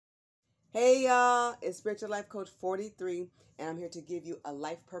Hey y'all, it's Spiritual Life Coach 43, and I'm here to give you a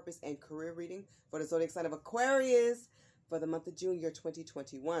life purpose and career reading for the zodiac sign of Aquarius for the month of June, year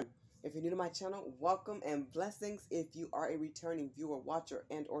 2021. If you're new to my channel, welcome and blessings. If you are a returning viewer, watcher,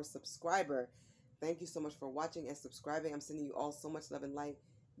 and or subscriber, thank you so much for watching and subscribing. I'm sending you all so much love and light,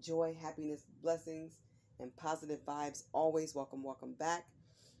 joy, happiness, blessings, and positive vibes. Always welcome back.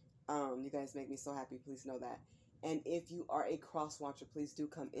 You guys make me so happy. Please know that. And if you are a cross watcher, please do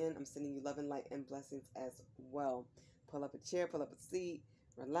come in. I'm sending you love and light and blessings as well. Pull up a chair, pull up a seat,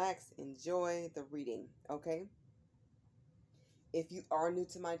 relax, enjoy the reading, okay? If you are new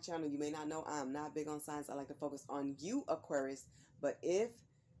to my channel, you may not know I'm not big on signs. I like to focus on you, Aquarius. But if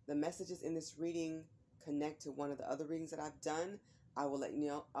the messages in this reading connect to one of the other readings that I've done, I will let you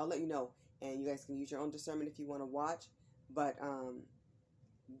know. I'll let you know. And you guys can use your own discernment if you want to watch. But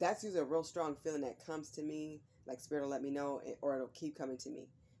that's usually a real strong feeling that comes to me. Like Spirit will let me know, or it'll keep coming to me,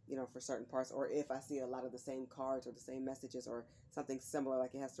 you know, for certain parts. Or if I see a lot of the same cards or the same messages or something similar,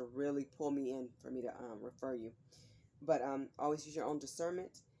 like it has to really pull me in for me to refer you. But always use your own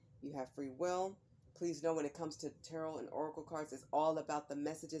discernment. You have free will. Please know when it comes to tarot and oracle cards, it's all about the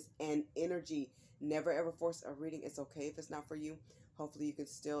messages and energy. Never ever force a reading. It's okay if it's not for you. Hopefully you can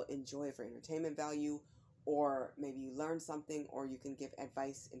still enjoy it for entertainment value, or maybe you learn something, or you can give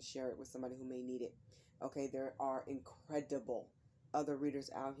advice and share it with somebody who may need it. Okay, there are incredible other readers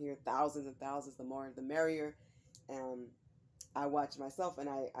out here, thousands and thousands, the more the merrier. I watch myself, and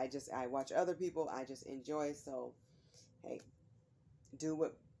I watch other people. I just enjoy. So hey, do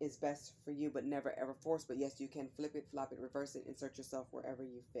what is best for you, but never ever force. But yes, you can flip it, flop it, reverse it, insert yourself wherever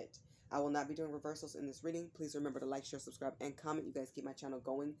you fit. I will not be doing reversals in this reading. Please remember to like, share, subscribe, and comment. You guys keep my channel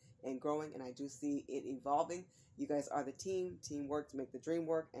going and growing, and I do see it evolving. You guys are the team. Teamwork to make the dream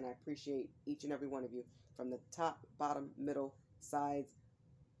work, and I appreciate each and every one of you from the top, bottom, middle, sides,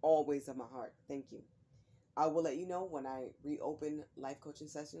 always of my heart. Thank you. I will let you know when I reopen life coaching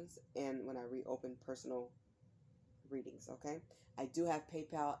sessions and when I reopen personal readings, okay? I do have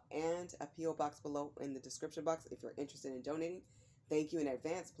PayPal and a P.O. box below in the description box if you're interested in donating. Thank you in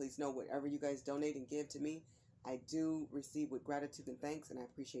advance. Please know whatever you guys donate and give to me, I do receive with gratitude and thanks, and I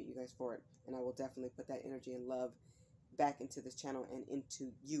appreciate you guys for it. And I will definitely put that energy and love back into this channel and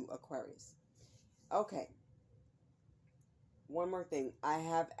into you, Aquarius. Okay. One more thing. I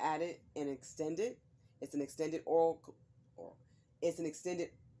have added an extended, it's an extended oracle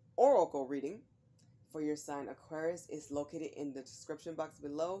reading for your sign Aquarius. Is located in the description box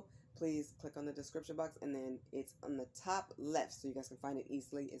below. Please click on the description box, and then it's on the top left so you guys can find it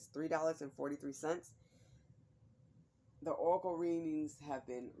easily. It's $3.43. The oracle readings have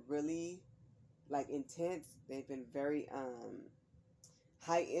been really intense. They've been very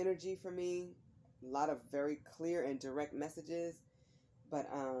high energy for me. A lot of very clear and direct messages, but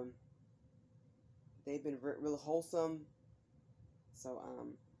they've been real wholesome. So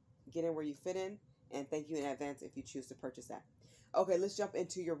get in where you fit in. And thank you in advance if you choose to purchase that. Okay, let's jump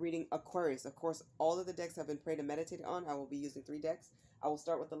into your reading, Aquarius. Of course, all of the decks have been prayed and meditated on. I will be using 3 decks. I will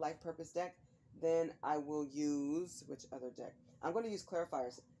start with the Life Purpose deck. Then I will use, which other deck? I'm going to use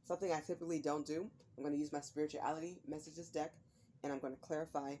clarifiers, something I typically don't do. I'm going to use my Spirituality Messages deck, and I'm going to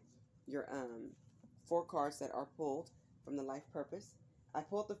clarify your 4 cards that are pulled from the Life Purpose. I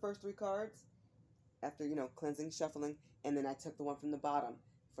pulled the first 3 cards after, cleansing, shuffling, and then I took the one from the bottom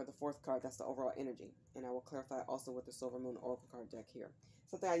for the 4th card. That's the overall energy, and I will clarify also with the Silver Moon Oracle card deck here.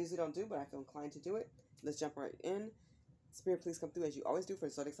 Something I usually don't do, but I feel inclined to do it. Let's jump right in. Spirit, please come through as you always do for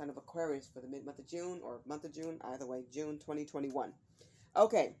the zodiac sign of Aquarius for the mid-month of June or month of June, either way, June 2021.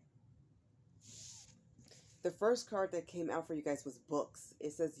 Okay. The first card that came out for you guys was books.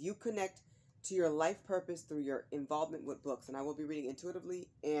 It says you connect to your life purpose through your involvement with books, and I will be reading intuitively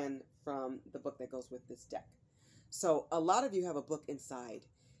and from the book that goes with this deck. So a lot of you have a book inside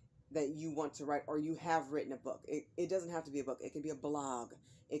that you want to write, or you have written a book. It doesn't have to be a book. It could be a blog.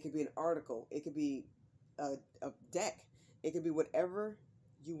 It could be an article. It could be a deck. It could be whatever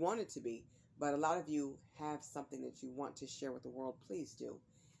you want it to be. But a lot of you have something that you want to share with the world. Please do.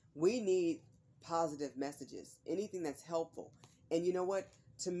 We need positive messages. Anything that's helpful. And you know what?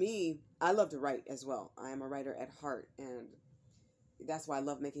 To me, I love to write as well. I am a writer at heart. And that's why I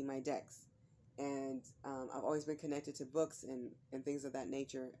love making my decks. And I've always been connected to books and things of that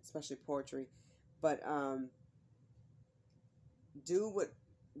nature, especially poetry. But do what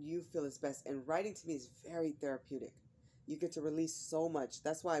you feel is best. And writing to me is very therapeutic. You get to release so much.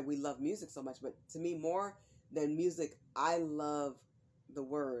 That's why we love music so much. But to me, more than music, I love the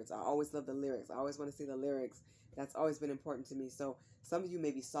words. I always love the lyrics. I always want to see the lyrics. That's always been important to me. So some of you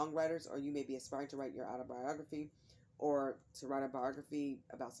may be songwriters, or you may be aspiring to write your autobiography, or to write a biography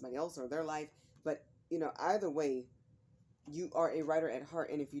about somebody else or their life. But, you know, either way, you are a writer at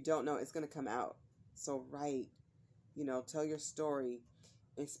heart. And if you don't know, it's going to come out. So write, you know, tell your story,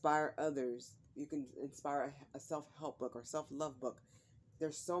 inspire others. You can inspire a self-help book or self-love book.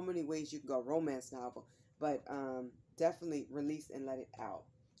 There's so many ways you can go. Romance novel. But definitely release and let it out.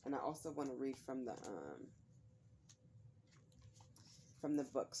 And I also want to read from the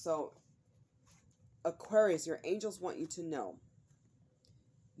book. So, Aquarius, your angels want you to know.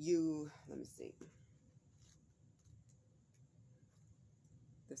 Let me see.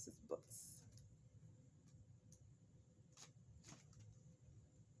 This is books.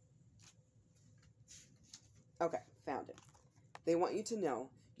 Okay, found it. They want you to know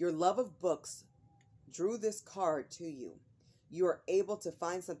your love of books drew this card to you. You are able to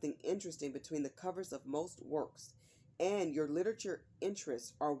find something interesting between the covers of most works, and your literature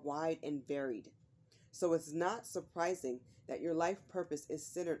interests are wide and varied. So it's not surprising that your life purpose is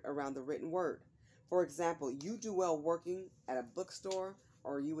centered around the written word. For example, you do well working at a bookstore,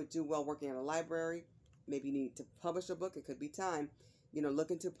 or you would do well working at a library. Maybe you need to publish a book. It could be time. You know,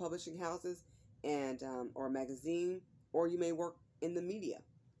 look into publishing houses and or a magazine, or you may work in the media.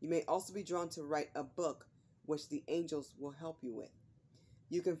 You may also be drawn to write a book, which the angels will help you with.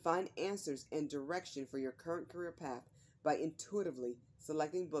 You can find answers and direction for your current career path by intuitively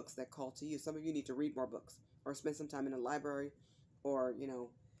selecting books that call to you. Some of you need to read more books or spend some time in a library, or, you know,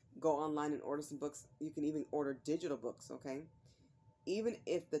 go online and order some books. You can even order digital books, okay? Even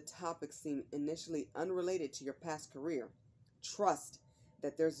if the topics seem initially unrelated to your past career, trust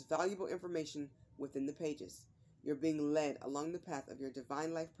that there's valuable information within the pages. You're being led along the path of your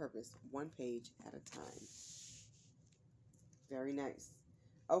divine life purpose, one page at a time. Very nice.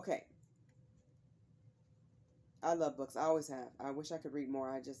 Okay. I love books. I always have. I wish I could read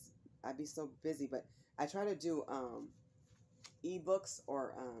more. I'd be so busy, but I try to do ebooks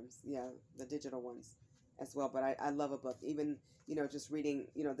or the digital ones as well. But I love a book. Even, you know, just reading,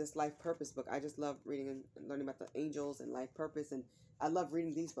 you know, this life purpose book. I just love reading and learning about the angels and life purpose, and I love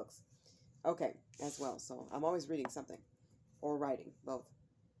reading these books. Okay, as well. So I'm always reading something or writing, both.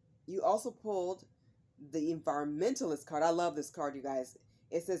 You also pulled the environmentalist card. I love this card, you guys.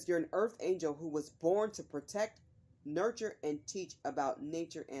 It says you're an earth angel who was born to protect, nurture, and teach about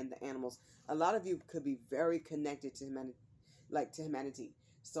nature and the animals. A lot of you could be very connected to humanity.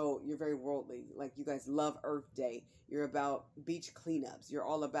 So you're very worldly. Like, you guys love Earth Day. You're about beach cleanups. You're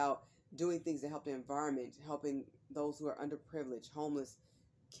all about doing things to help the environment, helping those who are underprivileged, homeless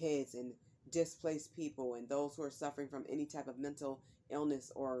kids, and displaced people, and those who are suffering from any type of mental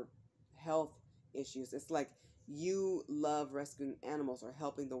illness or health issues. It's like you love rescuing animals or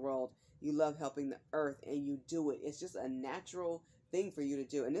helping the world. You love helping the earth, and you do it. It's just a natural thing for you to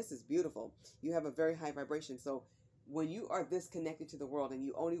do. And this is beautiful. You have a very high vibration. So when you are this connected to the world and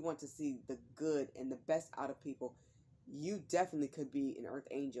you only want to see the good and the best out of people, you definitely could be an earth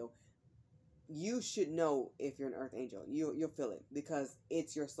angel. You should know if you're an earth angel. You'll feel it, because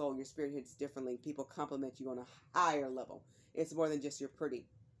it's your soul. Your spirit hits differently. People compliment you on a higher level. It's more than just you're pretty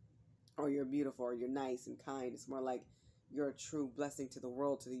or you're beautiful or you're nice and kind. It's more like you're a true blessing to the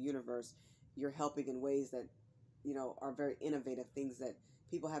world, to the universe. You're helping in ways that, you know, are very innovative, things that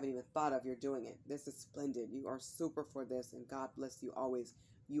people haven't even thought of. You're doing it. This is splendid. You are super for this, and God bless you always.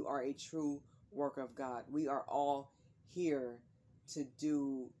 You are a true worker of God. We are all here to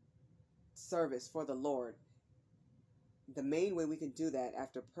do service for the Lord. The main way we can do that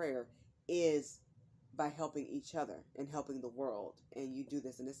after prayer is by helping each other and helping the world. And you do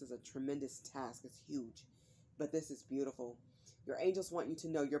this, and this is a tremendous task. It's huge, but this is beautiful. Your angels want you to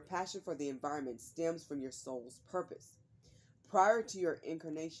know your passion for the environment stems from your soul's purpose. Prior to your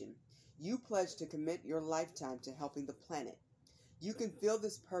incarnation, you pledged to commit your lifetime to helping the planet. You can feel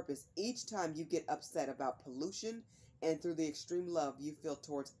this purpose each time you get upset about pollution and through the extreme love you feel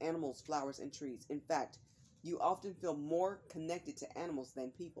towards animals, flowers, and trees. In fact, you often feel more connected to animals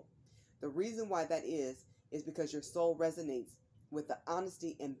than people. The reason why that is because your soul resonates with the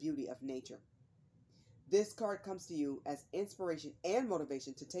honesty and beauty of nature. This card comes to you as inspiration and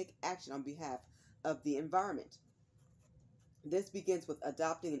motivation to take action on behalf of the environment. This begins with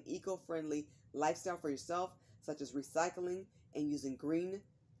adopting an eco-friendly lifestyle for yourself, such as recycling and using green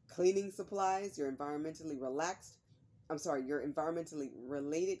cleaning supplies. Your environmentally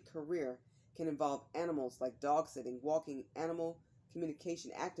related career can involve animals like dog sitting, walking, animal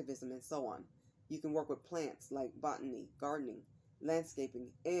communication, activism, and so on. You can work with plants like botany, gardening, landscaping,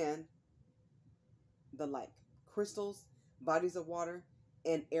 and the like. Crystals, bodies of water,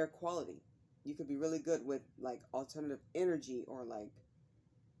 and air quality. You could be really good with like alternative energy or like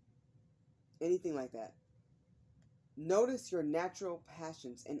anything like that. Notice your natural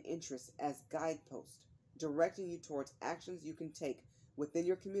passions and interests as guideposts, directing you towards actions you can take within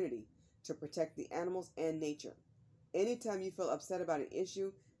your community to protect the animals and nature. Anytime you feel upset about an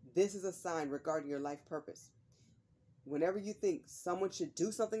issue, this is a sign regarding your life purpose. Whenever you think someone should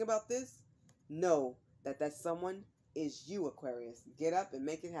do something about this, know that that someone is you, Aquarius. Get up and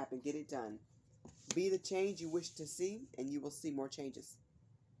make it happen. Get it done. Be the change you wish to see, and you will see more changes.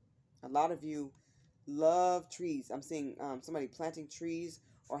 A lot of you love trees. I'm seeing somebody planting trees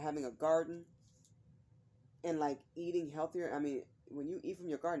or having a garden and like eating healthier. I mean, when you eat from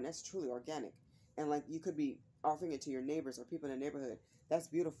your garden, that's truly organic. And like you could be offering it to your neighbors or people in the neighborhood. That's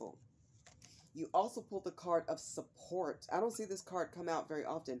beautiful. You also pulled the card of support. I don't see this card come out very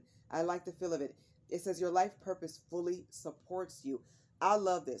often. I like the feel of it. It says your life purpose fully supports you. I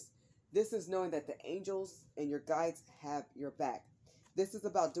love this. This is knowing that the angels and your guides have your back. This is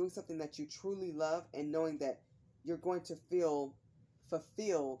about doing something that you truly love and knowing that you're going to feel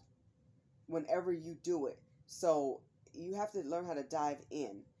fulfilled whenever you do it. So you have to learn how to dive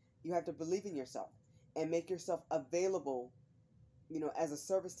in. You have to believe in yourself and make yourself available, as a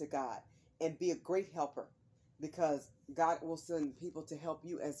service to God, and be a great helper, because God will send people to help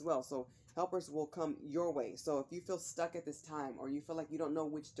you as well. So helpers will come your way. So if you feel stuck at this time, or you feel like you don't know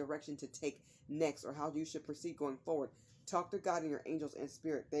which direction to take next or how you should proceed going forward, talk to God and your angels and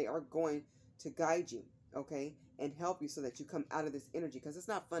spirit. They are going to guide you, okay, and help you so that you come out of this energy, because it's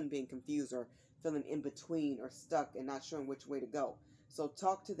not fun being confused or feeling in between or stuck and not showing which way to go. So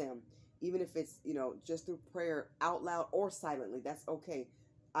talk to them, even if it's, just through prayer, out loud or silently. That's okay.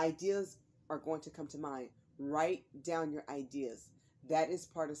 Ideas are going to come to mind. Write down your ideas. That is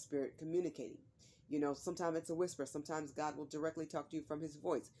part of spirit communicating. Sometimes it's a whisper. Sometimes God will directly talk to you from his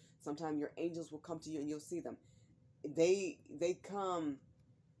voice. Sometimes your angels will come to you and you'll see them. They come,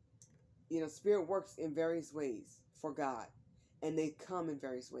 spirit works in various ways for God, and they come in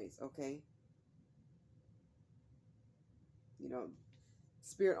various ways, okay?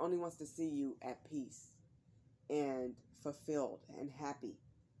 Spirit only wants to see you at peace and fulfilled and happy.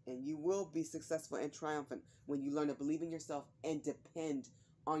 And you will be successful and triumphant when you learn to believe in yourself and depend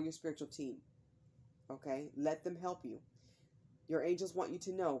on your spiritual team. Okay? Let them help you. Your angels want you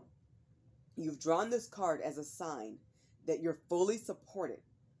to know you've drawn this card as a sign that you're fully supported.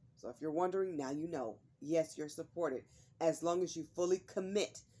 So if you're wondering, now you know. Yes, you're supported as long as you fully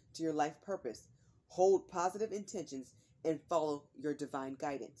commit to your life purpose, hold positive intentions, and follow your divine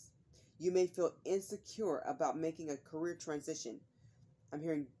guidance. You may feel insecure about making a career transition. I'm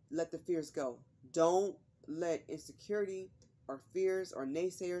hearing, let the fears go. Don't let insecurity or fears or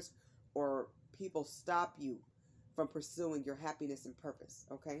naysayers or people stop you from pursuing your happiness and purpose,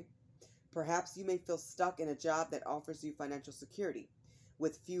 okay? Perhaps you may feel stuck in a job that offers you financial security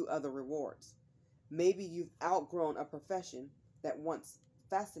with few other rewards. Maybe you've outgrown a profession that once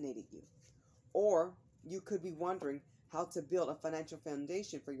fascinated you. Or you could be wondering how to build a financial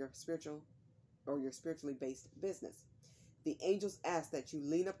foundation for your spiritual or your spiritually based business. The angels ask that you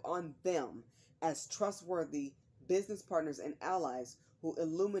lean up on them as trustworthy business partners and allies who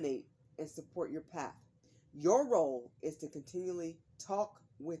illuminate and support your path. Your role is to continually talk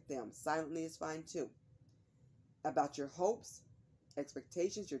with them, silently is fine too, about your hopes,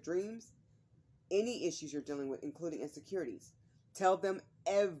 expectations, your dreams, any issues you're dealing with, including insecurities. Tell them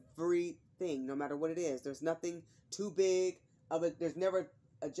everything, no matter what it is. There's nothing too big there's never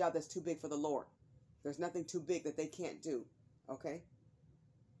a job that's too big for the Lord. There's nothing too big that they can't do, okay?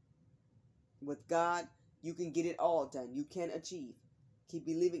 With God, you can get it all done. You can achieve. Keep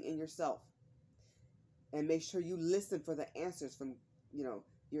believing in yourself. And make sure you listen for the answers from,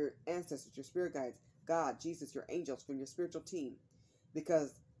 your ancestors, your spirit guides, God, Jesus, your angels, from your spiritual team.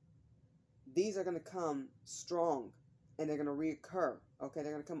 Because these are going to come strong and they're going to reoccur, okay?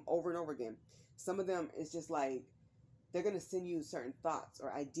 They're going to come over and over again. Some of them is just like, they're going to send you certain thoughts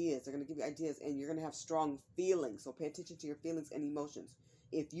or ideas. They're going to give you ideas, and you're going to have strong feelings. So pay attention to your feelings and emotions.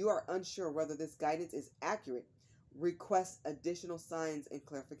 If you are unsure whether this guidance is accurate, request additional signs and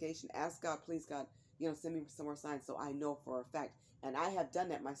clarification. Ask God, please, God, send me some more signs so I know for a fact. And I have done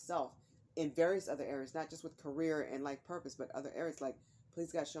that myself in various other areas, not just with career and life purpose, but other areas like,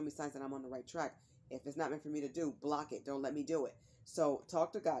 please, God, show me signs that I'm on the right track. If it's not meant for me to do, block it. Don't let me do it. So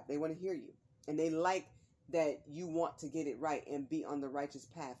talk to God. They want to hear you. And they like that you want to get it right and be on the righteous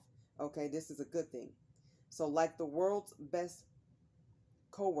path. Okay, this is a good thing. So like the world's best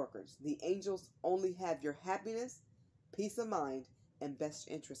co-workers, the angels only have your happiness, peace of mind, and best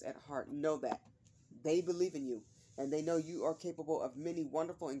interest at heart. Know that. They believe in you, and they know you are capable of many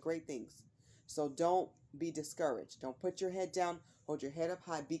wonderful and great things. So don't be discouraged. Don't put your head down. Hold your head up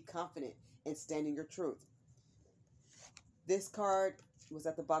high. Be confident and stand in your truth. This card was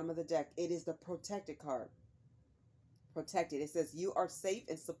at the bottom of the deck. It is the protected card. Protected. It says you are safe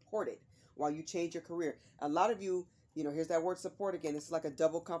and supported while you change your career. A lot of you, here's that word support again. It's like a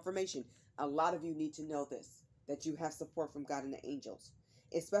double confirmation. A lot of you need to know this, that you have support from God and the angels,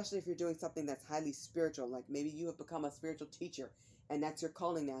 especially if you're doing something that's highly spiritual. Like maybe you have become a spiritual teacher and that's your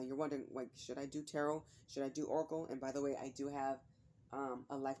calling now. You're wondering, like, should I do tarot? Should I do oracle? And by the way, I do have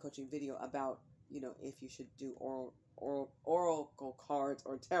a life coaching video about, if you should do oracle cards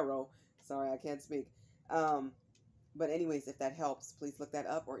or tarot. Sorry, I can't speak. But anyways, if that helps, please look that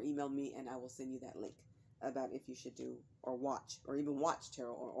up or email me and I will send you that link about if you should do or watch or even watch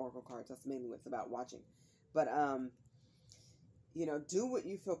tarot or oracle cards. That's mainly what it's about, watching. But, do what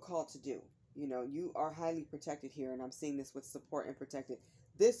you feel called to do. You are highly protected here, and I'm seeing this with support and protected.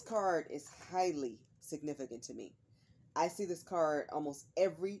 This card is highly significant to me. I see this card almost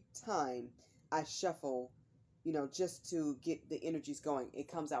every time I shuffle, just to get the energies going.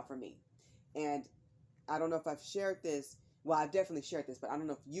 It comes out for me. And I don't know if I've shared this. Well, I've definitely shared this, but I don't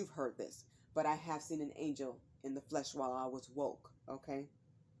know if you've heard this. But I have seen an angel in the flesh while I was woke, okay?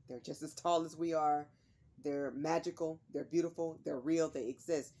 They're just as tall as we are. They're magical. They're beautiful. They're real. They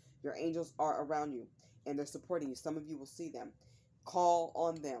exist. Your angels are around you, and they're supporting you. Some of you will see them. Call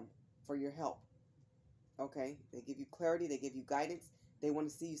on them for your help, okay? They give you clarity. They give you guidance. They want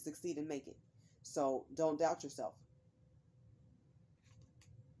to see you succeed and make it. So don't doubt yourself.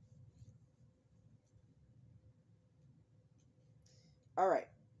 All right.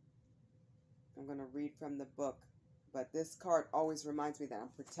 I'm going to read from the book, but this card always reminds me that I'm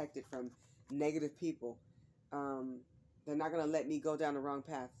protected from negative people. They're not going to let me go down the wrong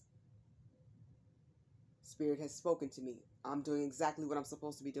path. Spirit has spoken to me. I'm doing exactly what I'm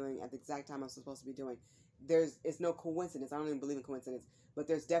supposed to be doing at the exact time I'm supposed to be doing. It's no coincidence. I don't even believe in coincidence, but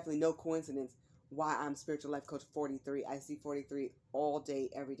there's definitely no coincidence why I'm Spiritual Life Coach 43. I see 43 all day,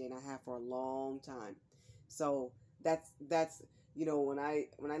 every day, and I have for a long time. So that's when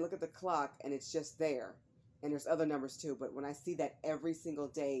I look at the clock and it's just there, and there's other numbers too, but when I see that every single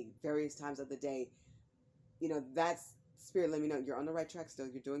day, various times of the day, that's Spirit letting me know you're on the right track still.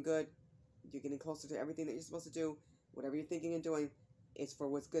 You're doing good. You're getting closer to everything that you're supposed to do. Whatever you're thinking and doing, it's for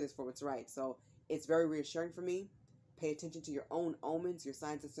what's good, it's for what's right. So it's very reassuring for me. Pay attention to your own omens, your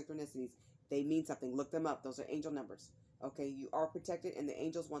signs and synchronicities. They mean something. Look them up. Those are angel numbers. Okay, you are protected, and the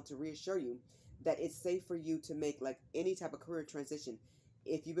angels want to reassure you that it's safe for you to make like any type of career transition.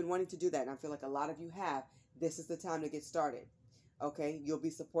 If you've been wanting to do that, and I feel like a lot of you have, this is the time to get started. Okay, you'll be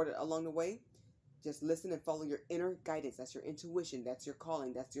supported along the way. Just listen and follow your inner guidance. That's your intuition. That's your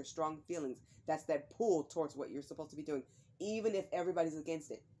calling. That's your strong feelings. That's that pull towards what you're supposed to be doing. Even if everybody's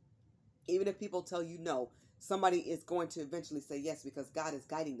against it. Even if people tell you no, somebody is going to eventually say yes because God is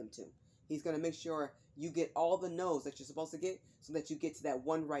guiding them to. He's going to make sure you get all the no's that you're supposed to get so that you get to that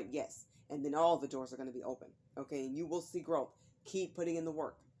one right yes. And then all the doors are going to be open. Okay, and you will see growth. Keep putting in the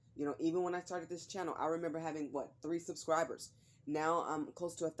work. Even when I started this channel, I remember having, 3 subscribers. Now I'm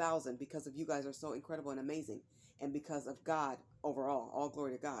close to 1,000 because of you guys are so incredible and amazing. And because of God overall. All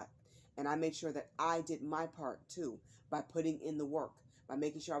glory to God. And I made sure that I did my part too by putting in the work. By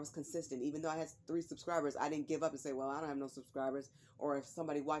making sure I was consistent. Even though I had 3 subscribers, I didn't give up and say, well, I don't have no subscribers. Or if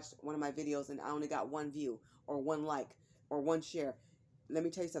somebody watched one of my videos and I only got 1 view or 1 like or 1 share. Let me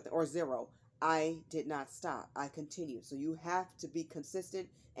tell you something. Or 0. I did not stop. I continued. So you have to be consistent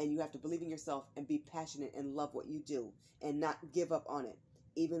and you have to believe in yourself and be passionate and love what you do and not give up on it.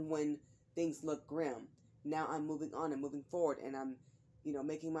 Even when things look grim. Now I'm moving on and moving forward and I'm,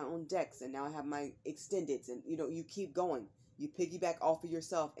 making my own decks and now I have my extendeds and, you keep going. You piggyback off of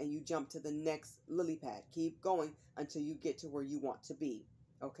yourself and you jump to the next lily pad. Keep going until you get to where you want to be.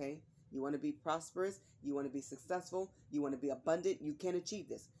 Okay? You want to be prosperous. You want to be successful. You want to be abundant. You can achieve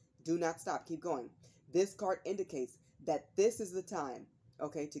this. Do not stop. Keep going. This card indicates that this is the time,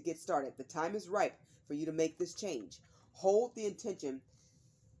 okay, to get started. The time is ripe for you to make this change. Hold the intention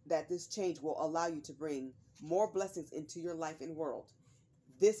that this change will allow you to bring more blessings into your life and world.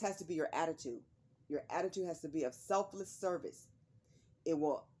 This has to be your attitude. Your attitude has to be of selfless service. It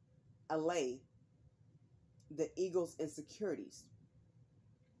will allay the ego's insecurities.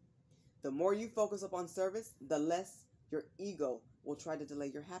 The more you focus upon service, the less your ego will try to delay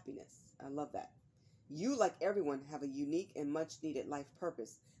your happiness. I love that. You, like everyone, have a unique and much needed life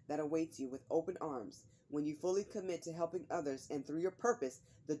purpose that awaits you with open arms. When you fully commit to helping others and through your purpose,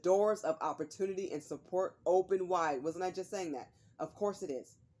 the doors of opportunity and support open wide. Wasn't I just saying that? Of course it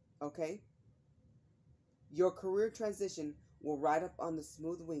is. Okay? Your career transition will ride up on the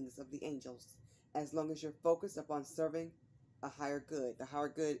smooth wings of the angels as long as you're focused upon serving a higher good. The higher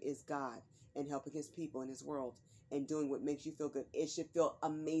good is God. and helping his people in his world and doing what makes you feel good. It should feel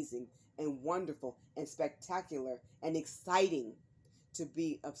amazing and wonderful and spectacular and exciting to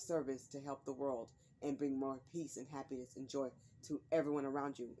be of service to help the world and bring more peace and happiness and joy to everyone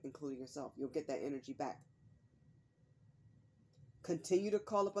around you, including yourself. You'll get that energy back. Continue to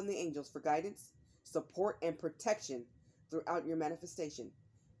call upon the angels for guidance, support, and protection throughout your manifestation.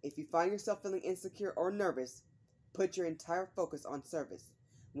 If you find yourself feeling insecure or nervous, put your entire focus on service.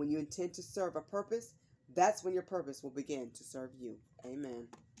 When you intend to serve a purpose, that's when your purpose will begin to serve you. Amen.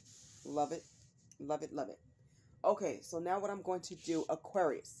 Love it. Love it. Love it. Okay, so now what I'm going to do,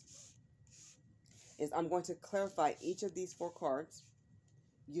 Aquarius, is I'm going to clarify each of these 4 cards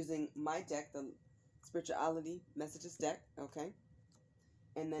using my deck, the Spirituality Messages deck, okay?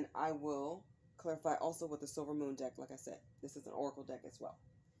 And then I will clarify also with the Silver Moon deck, like I said. This is an Oracle deck as well,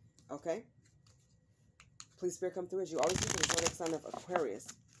 okay? Please, Spirit, come through as you always do for the zodiac sign of Aquarius.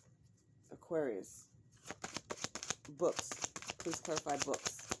 Aquarius. Books. Please clarify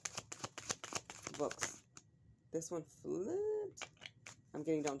books. Books. This one flipped. I'm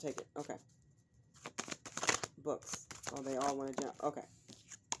getting don't take it. Okay. Books. Oh, they all want to jump. Okay.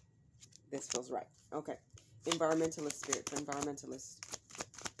 This feels right. Okay. Environmentalist spirit. For environmentalists.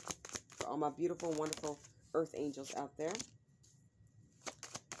 For all my beautiful, wonderful earth angels out there.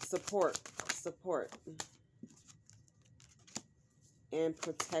 Support. Support. And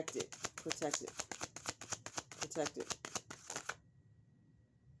protect it. Protect it. Protect it.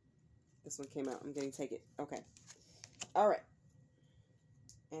 This one came out. I'm getting take it. Okay. All right.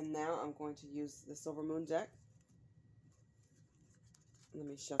 And now I'm going to use the Silver Moon deck. Let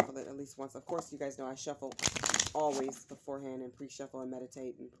me shuffle it at least once. Of course, you guys know I shuffle always beforehand and pre-shuffle and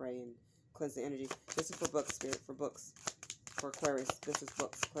meditate and pray and cleanse the energy. This is for books, Spirit, for books. For Aquarius, this is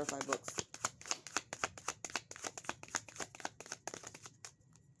books. Clarify books.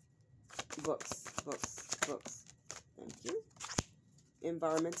 Books, books, books. Thank you.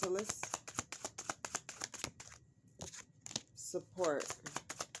 Environmentalists. Support.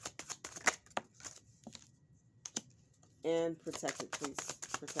 And protect it, please.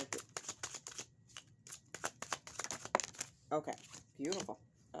 Protect it. Okay. Beautiful.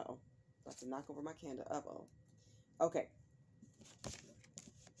 Uh-oh. About to knock over my candle. Uh-oh. Okay.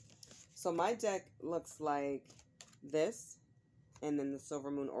 So my deck looks like this. And then the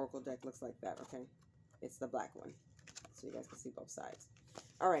Silver Moon Oracle deck looks like that, okay? It's the black one. So you guys can see both sides.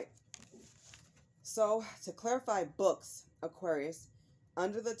 All right. So, to clarify books, Aquarius,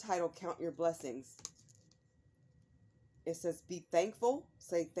 under the title, Count Your Blessings, it says, be thankful,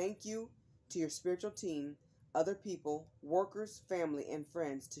 say thank you to your spiritual team, other people, workers, family, and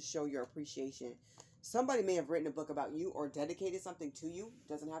friends to show your appreciation. Somebody may have written a book about you or dedicated something to you.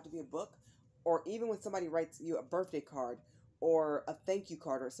 Doesn't have to be a book. Or even when somebody writes you a birthday card or a thank you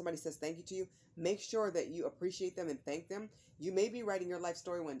card, or somebody says thank you to you, make sure that you appreciate them and thank them. You may be writing your life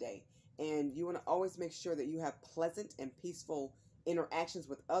story one day, and you want to always make sure that you have pleasant and peaceful interactions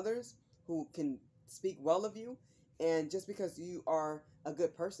with others who can speak well of you. And just because you are a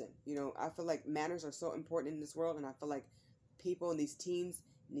good person, you know, I feel like manners are so important in this world, and I feel like people and these teens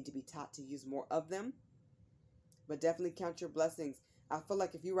need to be taught to use more of them. But definitely count your blessings. I feel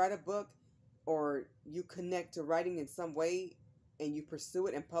like if you write a book or you connect to writing in some way and you pursue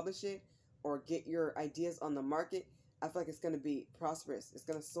it and publish it or get your ideas on the market, I feel like it's going to be prosperous. It's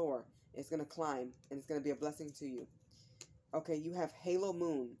going to soar. It's going to climb, and it's going to be a blessing to you. Okay, you have Halo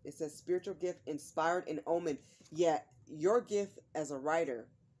Moon. It says spiritual gift, inspired and omen. Yeah, your gift as a writer,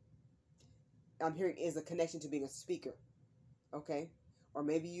 I'm hearing, is a connection to being a speaker. Okay? Or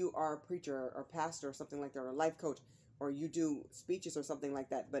maybe you are a preacher or pastor or something like that, or a life coach, or you do speeches or something like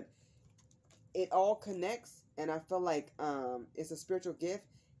that. But it all connects, and I feel like it's a spiritual gift.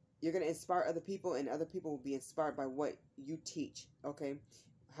 You're going to inspire other people, and other people will be inspired by what you teach, okay?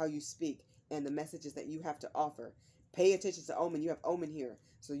 How you speak, and the messages that you have to offer. Pay attention to omen. You have omen here.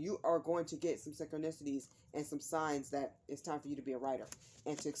 So you are going to get some synchronicities and some signs that it's time for you to be a writer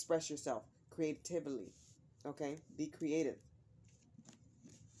and to express yourself creatively, okay? Be creative.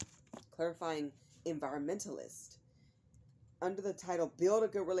 Clarifying environmentalist. Under the title, build a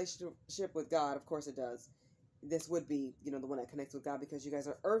good relationship with God. Of course it does. This would be, you know, the one that connects with God because you guys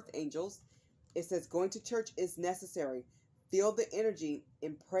are earth angels. It says going to church is necessary. Feel the energy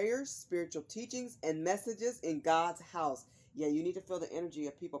in prayers, spiritual teachings, and messages in God's house. Yeah, you need to feel the energy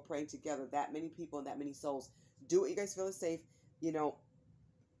of people praying together. That many people and that many souls. Do what you guys feel is safe. You know,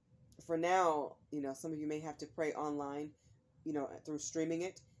 for now, you know, some of you may have to pray online, you know, through streaming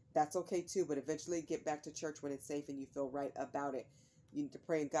it. That's okay too, but eventually get back to church when it's safe and you feel right about it. You need to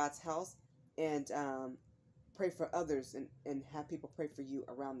pray in God's house and pray for others and have people pray for you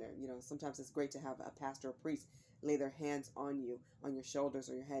around there. You know, sometimes it's great to have a pastor or priest lay their hands on you, on your shoulders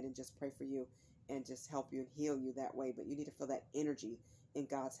or your head, and just pray for you and just help you and heal you that way. But you need to feel that energy in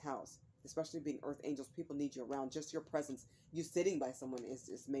God's house, especially being earth angels. People need you around. Just your presence, you sitting by someone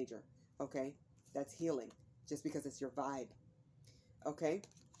is major. Okay, that's healing just because it's your vibe. Okay,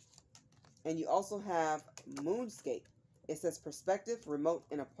 and you also have moonscape. It says perspective, remote,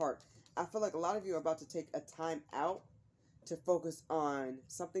 and apart. I feel like a lot of you are about to take a time out to focus on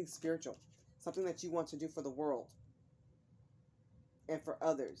something spiritual, something that you want to do for the world and for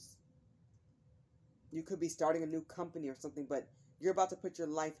others. You could be starting a new company or something, but you're about to put your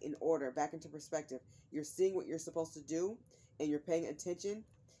life in order, back into perspective. You're seeing what you're supposed to do, and you're paying attention,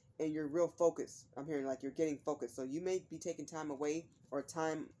 and you're real focused. I'm hearing like you're getting focused. So you may be taking time away or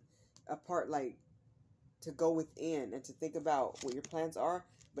time apart, like to go within and to think about what your plans are,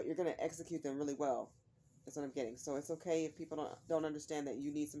 but you're going to execute them really well. That's what I'm getting. So it's okay if people don't understand that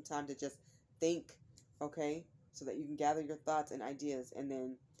you need some time to just think, okay, so that you can gather your thoughts and ideas and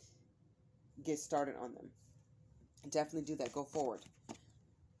then get started on them. Definitely do that. Go forward.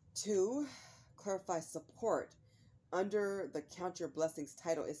 2, clarify support. Under the Count Your Blessings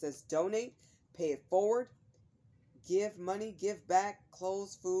title, it says donate, pay it forward, give money, give back,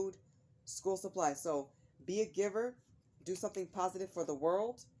 clothes, food, school supplies. So be a giver. Do something positive for the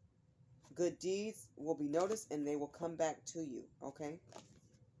world. Good deeds will be noticed and they will come back to you. Okay?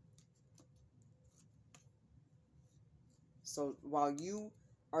 So while you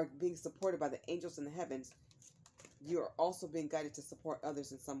are being supported by the angels in the heavens, you are also being guided to support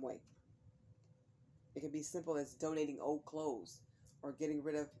others in some way. It can be simple as donating old clothes or getting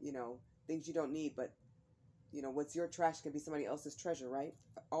rid of, you know, things you don't need. But, you know, what's your trash can be somebody else's treasure, right?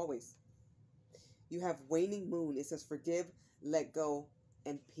 Always. You have waning moon. It says forgive, let go,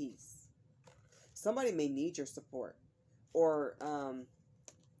 and peace. Somebody may need your support. Or,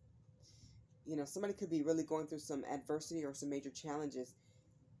 you know, somebody could be really going through some adversity or some major challenges.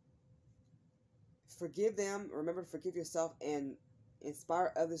 Forgive them. Remember to forgive yourself and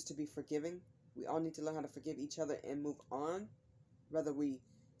inspire others to be forgiving. We all need to learn how to forgive each other and move on. Whether we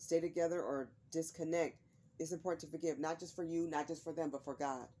stay together or disconnect, it's important to forgive. Not just for you, not just for them, but for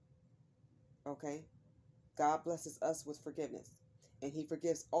God. Okay? God blesses us with forgiveness. And He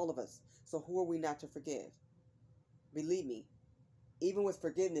forgives all of us. So who are we not to forgive? Believe me, even with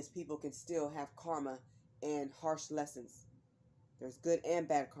forgiveness, people can still have karma and harsh lessons. There's good and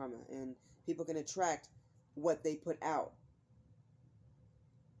bad karma. And people can attract what they put out.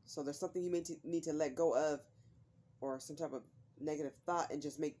 So there's something you may need to let go of, or some type of negative thought, and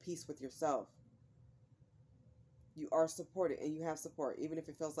just make peace with yourself. You are supported and you have support. Even if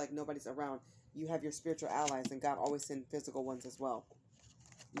it feels like nobody's around, you have your spiritual allies, and God always sends physical ones as well.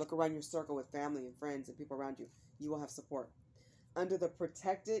 Look around your circle with family and friends and people around you. You will have support. Under the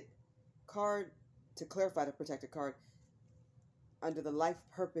protected card, to clarify the protected card, under the life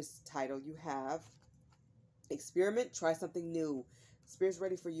purpose title, you have experiment, try something new. Spirit's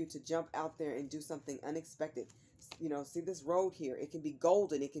ready for you to jump out there and do something unexpected. You know, see this road here. It can be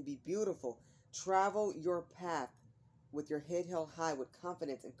golden. It can be beautiful. Travel your path with your head held high with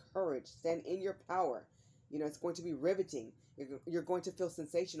confidence and courage. Stand in your power. You know, it's going to be riveting. You're going to feel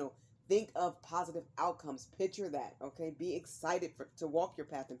sensational. Think of positive outcomes. Picture that, okay? Be excited to walk your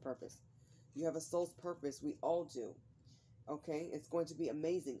path and purpose. You have a soul's purpose. We all do, okay? It's going to be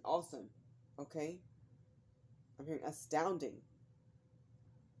amazing, awesome, okay? I'm hearing astounding.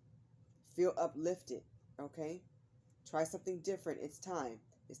 Feel uplifted, okay? Try something different. It's time.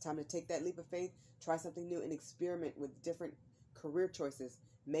 It's time to take that leap of faith. Try something new and experiment with different career choices.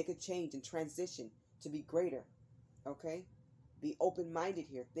 Make a change and transition to be greater, okay? Be open-minded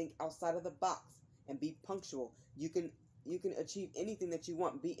here. Think outside of the box and be punctual. You can achieve anything that you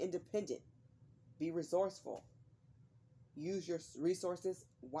want. Be independent. Be resourceful. Use your resources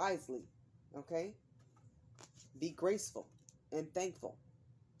wisely, okay? Be graceful and thankful.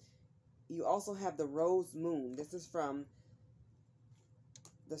 You also have the Rose Moon. This is from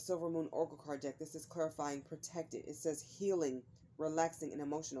the Silver Moon Oracle card deck. This is clarifying protected. It says healing, relaxing, and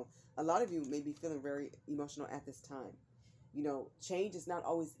emotional. A lot of you may be feeling very emotional at this time. You know, change is not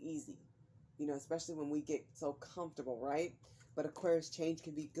always easy, you know, especially when we get so comfortable, right? But Aquarius, change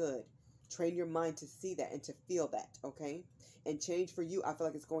can be good. Train your mind to see that and to feel that, okay? And change for you, I feel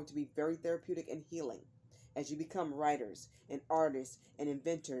like it's going to be very therapeutic and healing as you become writers and artists and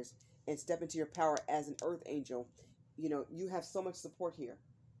inventors and step into your power as an earth angel. You know, you have so much support here.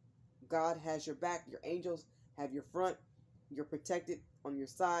 God has your back. Your angels have your front. You're protected on your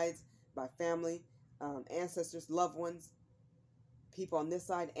sides by family, ancestors, loved ones, people on this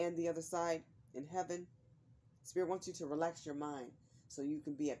side and the other side in heaven. Spirit wants you to relax your mind so you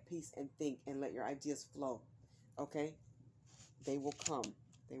can be at peace and think and let your ideas flow. Okay? They will come.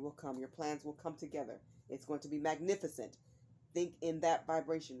 They will come. Your plans will come together. It's going to be magnificent. Think in that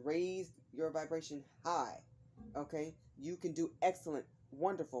vibration. Raise your vibration high. Okay? You can do excellent,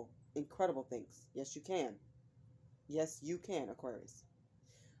 wonderful, incredible things. Yes, you can. Yes, you can, Aquarius.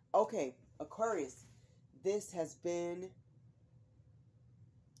 Okay, Aquarius, this has been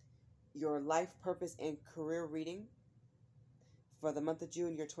your life purpose and career reading for the month of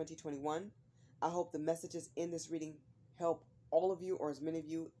June, year 2021. I hope the messages in this reading help all of you, or as many of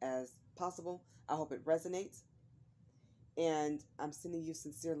you as possible. I hope it resonates. And I'm sending you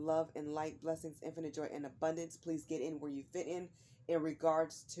sincere love and light, blessings, infinite joy, and abundance. Please get in where you fit in. In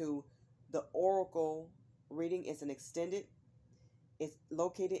regards to the oracle reading, it's an extended. It's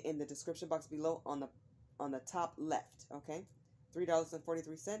located in the description box below on the top left. Okay,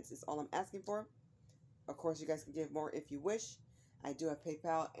 $3.43 is all I'm asking for. Of course, you guys can give more if you wish. I do have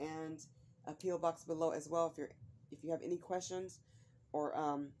PayPal and a PO box below as well. If you have any questions or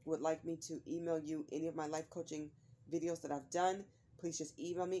would like me to email you any of my life coaching videos that I've done, please just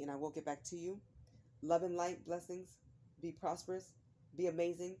email me and I will get back to you. Love and light, blessings. Be prosperous. Be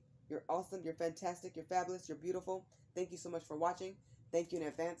amazing. You're awesome. You're fantastic. You're fabulous. You're beautiful. Thank you so much for watching. Thank you in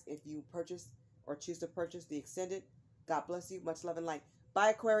advance if you purchase or choose to purchase the extended. God bless you. Much love and light. Bye,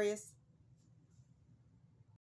 Aquarius.